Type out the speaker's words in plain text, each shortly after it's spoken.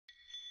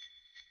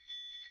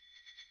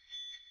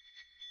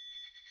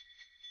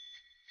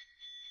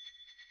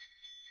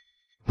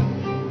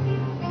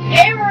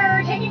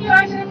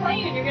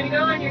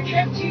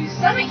trip to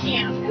summer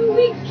camp. 2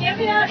 weeks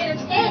camping out in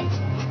a tent.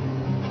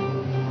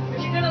 But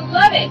you're gonna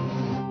love it.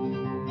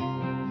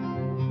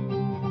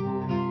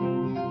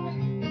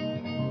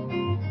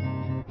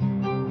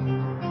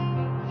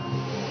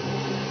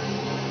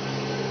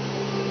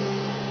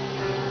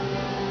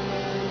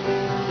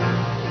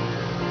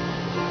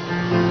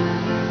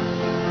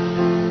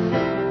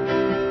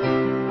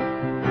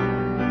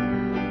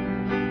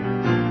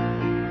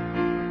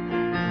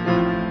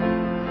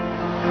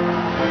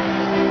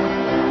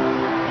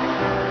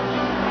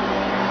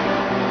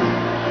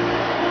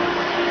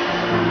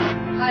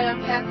 Hi,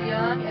 I'm Kathy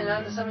Young, and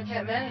I'm the summer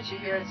camp manager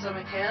here at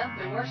summer camp,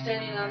 and we're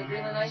standing on the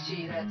Greenland ice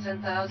sheet at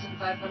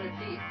 10,500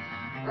 feet.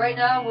 Right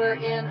now we're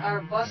in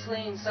our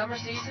bustling summer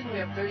season. We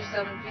have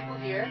 37 people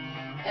here,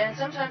 and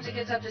sometimes it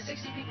gets up to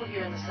 60 people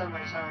here in the summer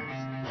times.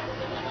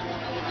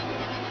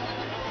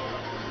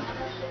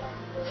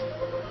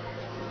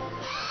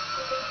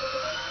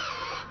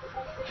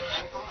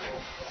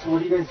 So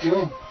what are you guys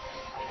doing?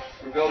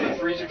 We're building a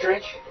freezer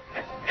trench,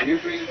 a new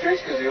freezer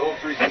trench, because the old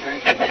freezer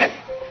trench,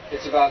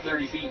 it's about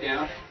 30 feet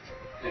down,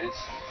 and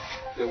it's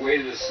the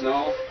weight of the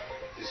snow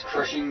is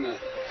crushing the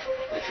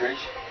trench.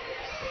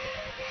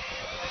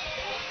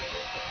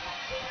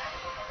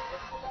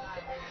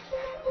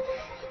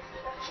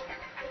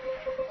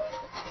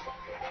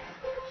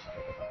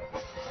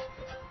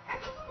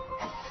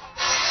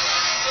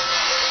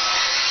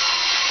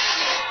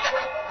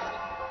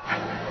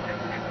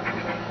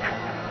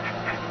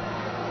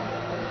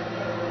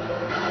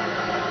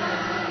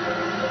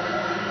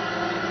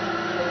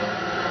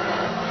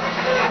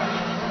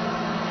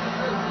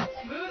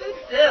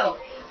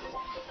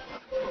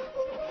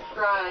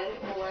 Right,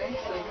 boy.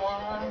 So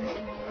 1,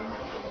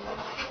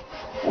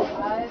 2,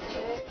 5,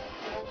 6,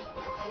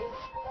 7, 8,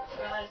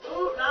 9.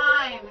 Ooh,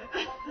 9.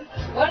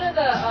 One of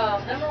the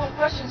number one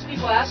questions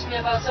people ask me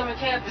about summer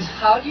camp is,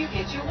 how do you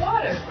get your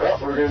water? Well,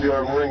 we're going to do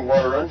our morning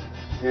water run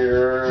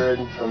here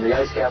from the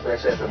ice cap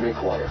actually at the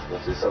mink water,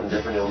 which is something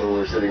different, although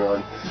we're sitting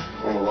on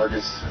one of the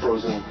largest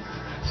frozen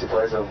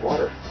supplies of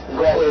water.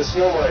 We've got a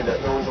snow mine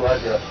that no one's allowed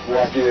to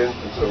walk in,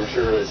 and so we're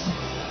sure it's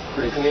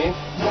pretty clean.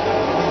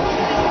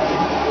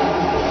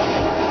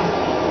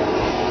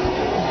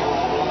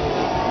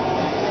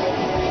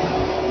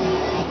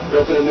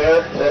 Built it in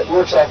there. That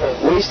works off a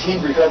waste heat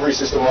recovery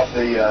system off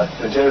the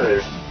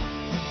generators.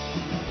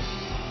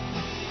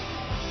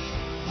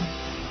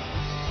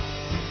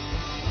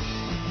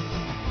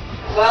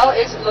 Well,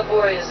 it's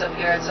laborious up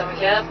here at summer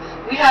camp.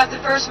 We have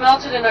to first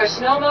melt it in our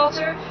snow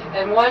melter,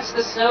 and once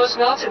the snow is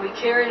melted, we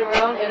carry it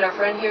around in our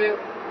friend here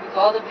we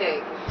call the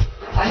pig.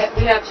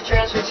 We have to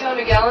transfer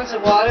 200 gallons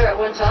of water at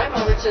one time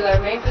over to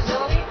our main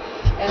facility,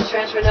 and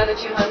transfer another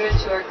 200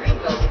 to our green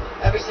building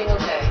every single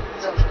day.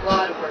 It's a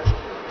lot of work.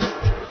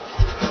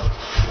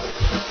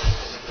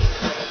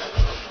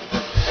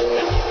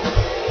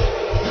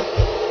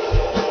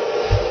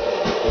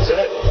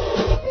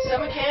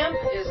 Summer camp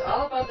is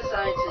all about the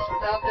scientists.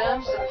 Without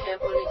them, summer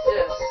camp wouldn't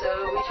exist. So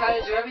we try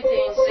to do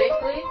everything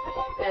safely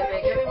and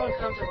make everyone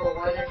comfortable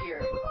while they're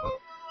here.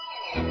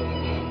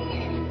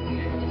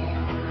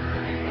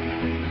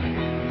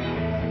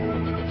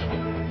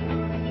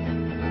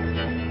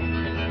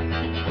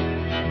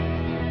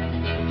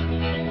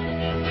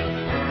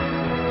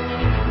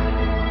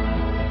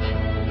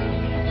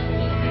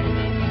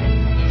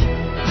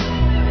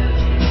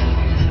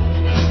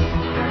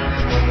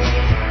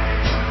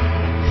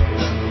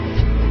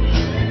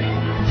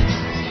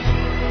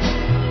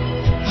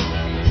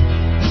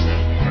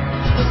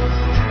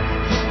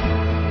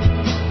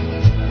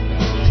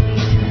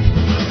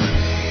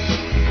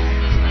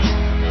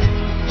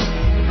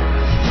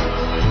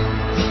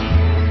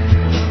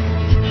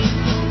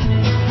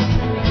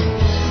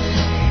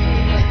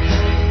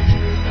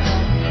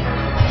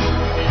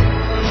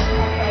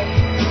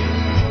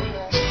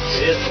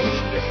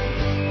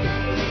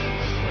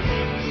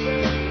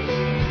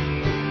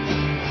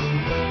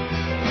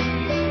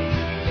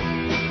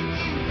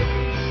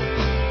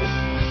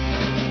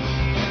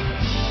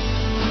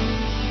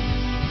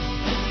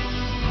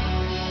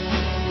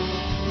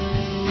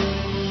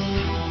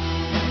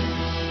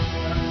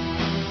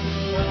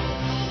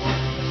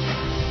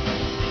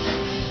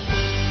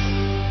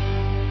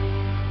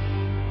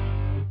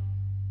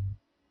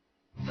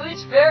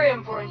 Food's very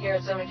important here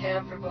at summer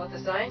camp for both the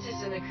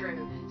scientists and the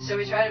crew, so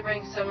we try to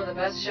bring some of the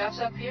best chefs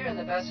up here and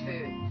the best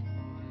food.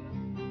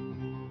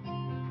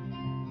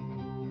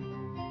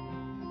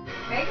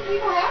 Making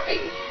people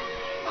happy.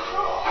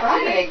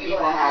 Trying to make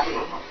people happy.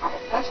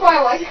 That's why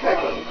I like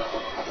cooking.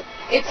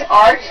 It's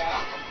art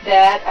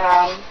that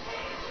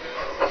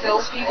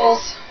fills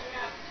people's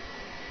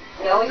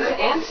bellies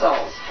and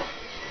souls.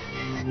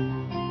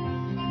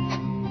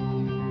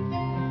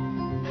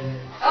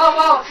 Oh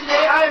wow,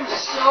 today I am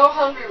just so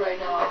hungry right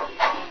now.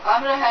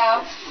 I'm gonna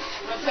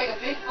take a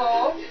big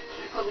bowl,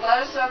 put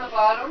lettuce on the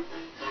bottom,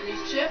 and these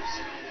chips,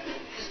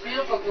 this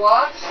beautiful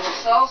guac, some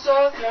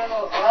salsa, throw in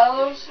little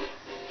olives,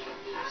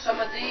 some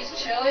of these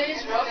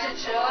chilies, roasted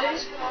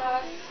chilies,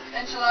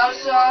 enchilada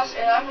sauce,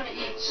 and I'm gonna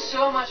eat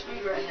so much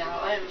food right now.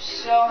 I am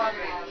so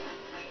hungry.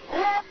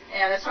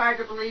 And it's hard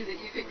to believe that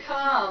you could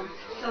come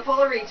to the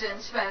polar region,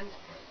 spend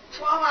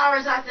 12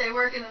 hours out there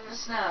working in the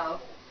snow,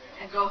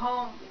 and go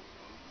home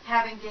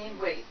having gained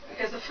weight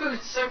because the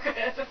food's so good.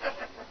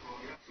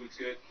 Food's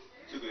good.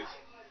 Too good.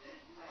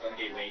 Don't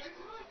gain weight.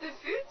 The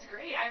food's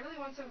great. I really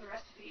want some of the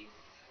recipes.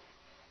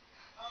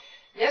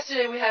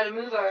 Yesterday we had to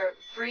move our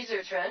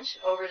freezer trench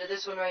over to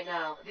this one right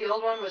now. The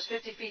old one was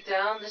 50 feet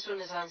down. This one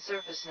is on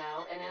surface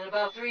now. And in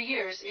about 3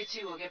 years, it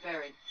too will get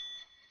buried.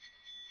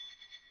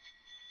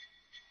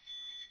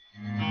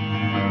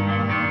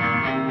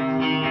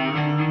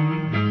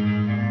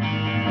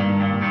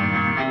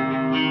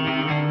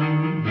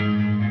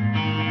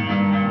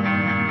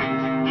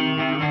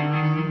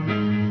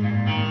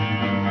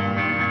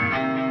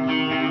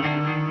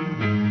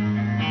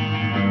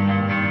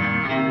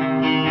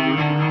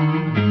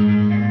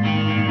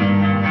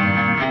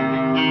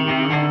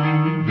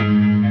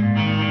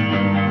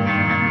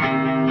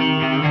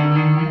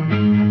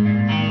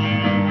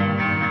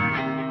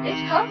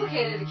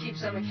 To keep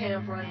summer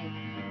camp running.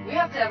 We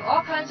have to have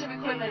all kinds of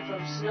equipment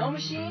from snow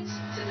machines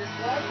to this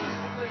large piece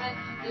of equipment,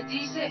 the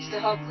D6, to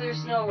help clear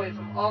snow away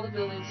from all the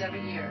buildings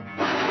every year.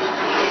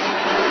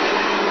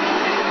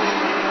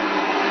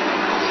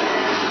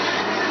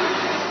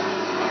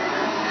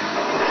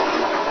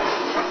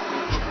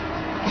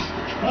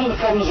 One of the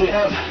problems we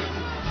have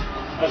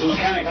as a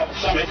mechanic up at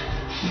Summit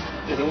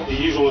is that what the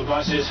usual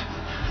advice is,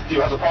 if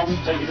you have a problem,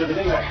 take it to the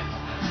digger.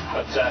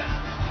 But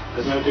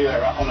there's no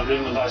digger up on the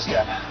Greenland ice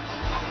cap.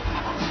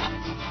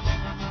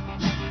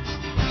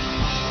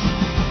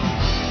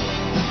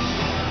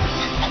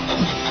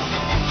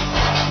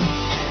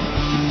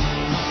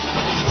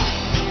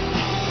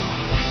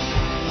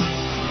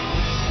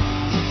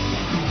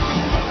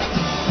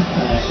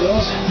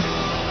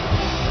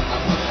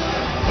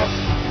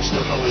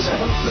 Still probably a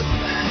second, but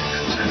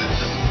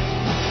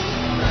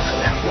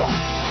there we go.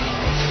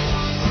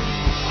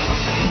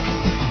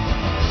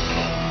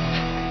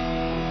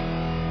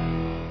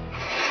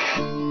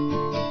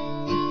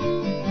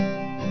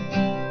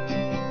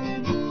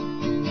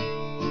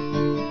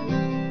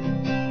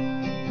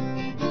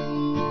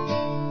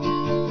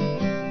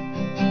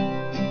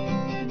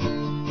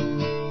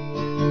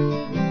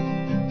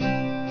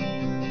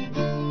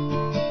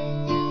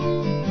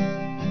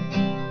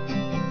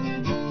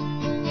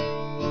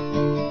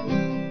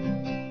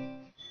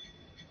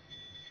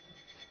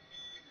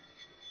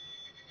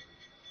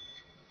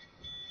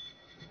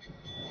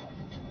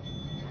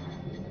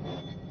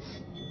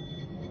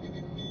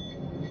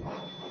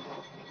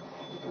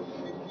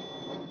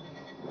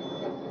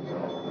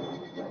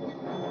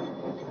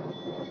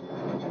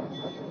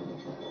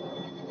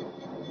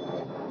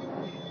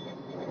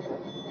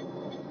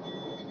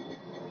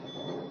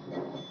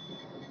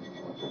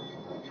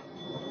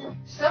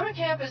 Summer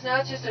camp is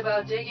not just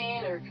about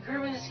digging or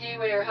grooming the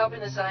skiway or helping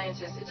the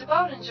scientists. It's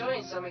about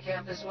enjoying summer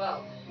camp as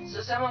well.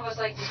 So some of us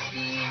like to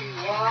ski,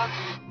 we walk,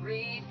 we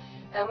read,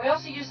 and we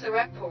also use the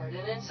rec port.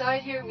 And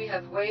inside here we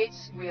have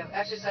weights, we have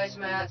exercise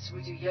mats,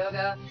 we do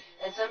yoga,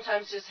 and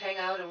sometimes just hang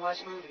out and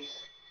watch movies.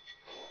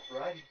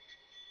 Right.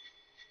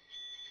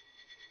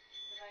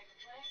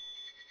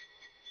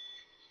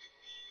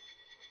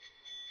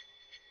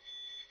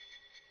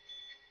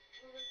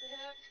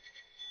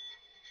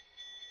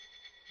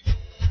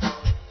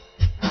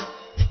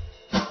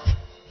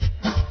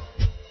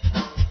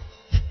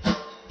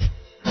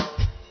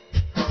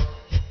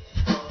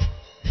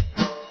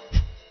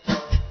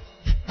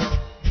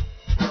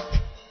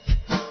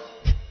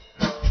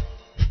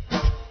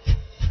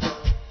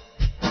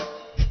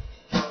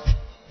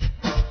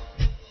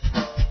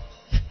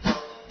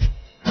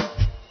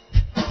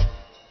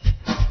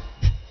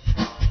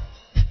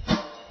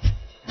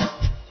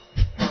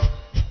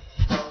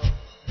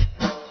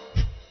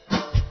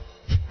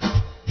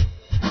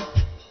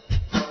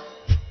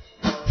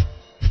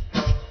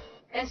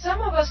 And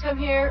some of us come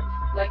here,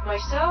 like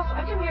myself,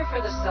 I come here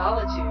for the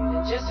solitude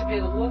and just to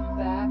be able to look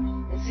back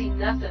and see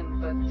nothing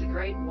but the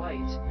great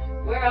white.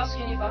 Where else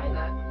can you find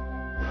that?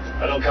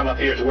 I don't come up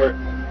here to work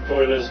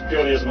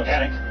purely as a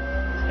mechanic.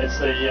 It's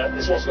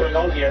what's going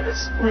on here.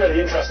 It's really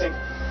interesting.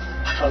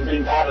 And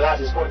being part of that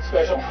is quite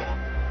special.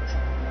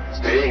 It's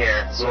being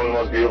here. It's one of the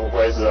most beautiful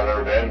places I've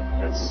ever been.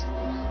 It's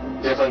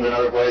different than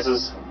other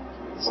places.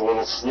 It's a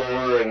little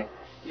slower and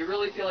You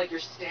really feel like you're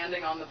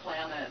standing on the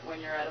planet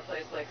when you're at a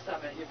place like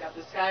Summit. You've got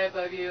the sky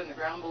above you and the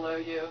ground below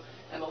you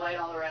and the light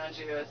all around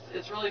you.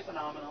 It's really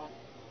phenomenal.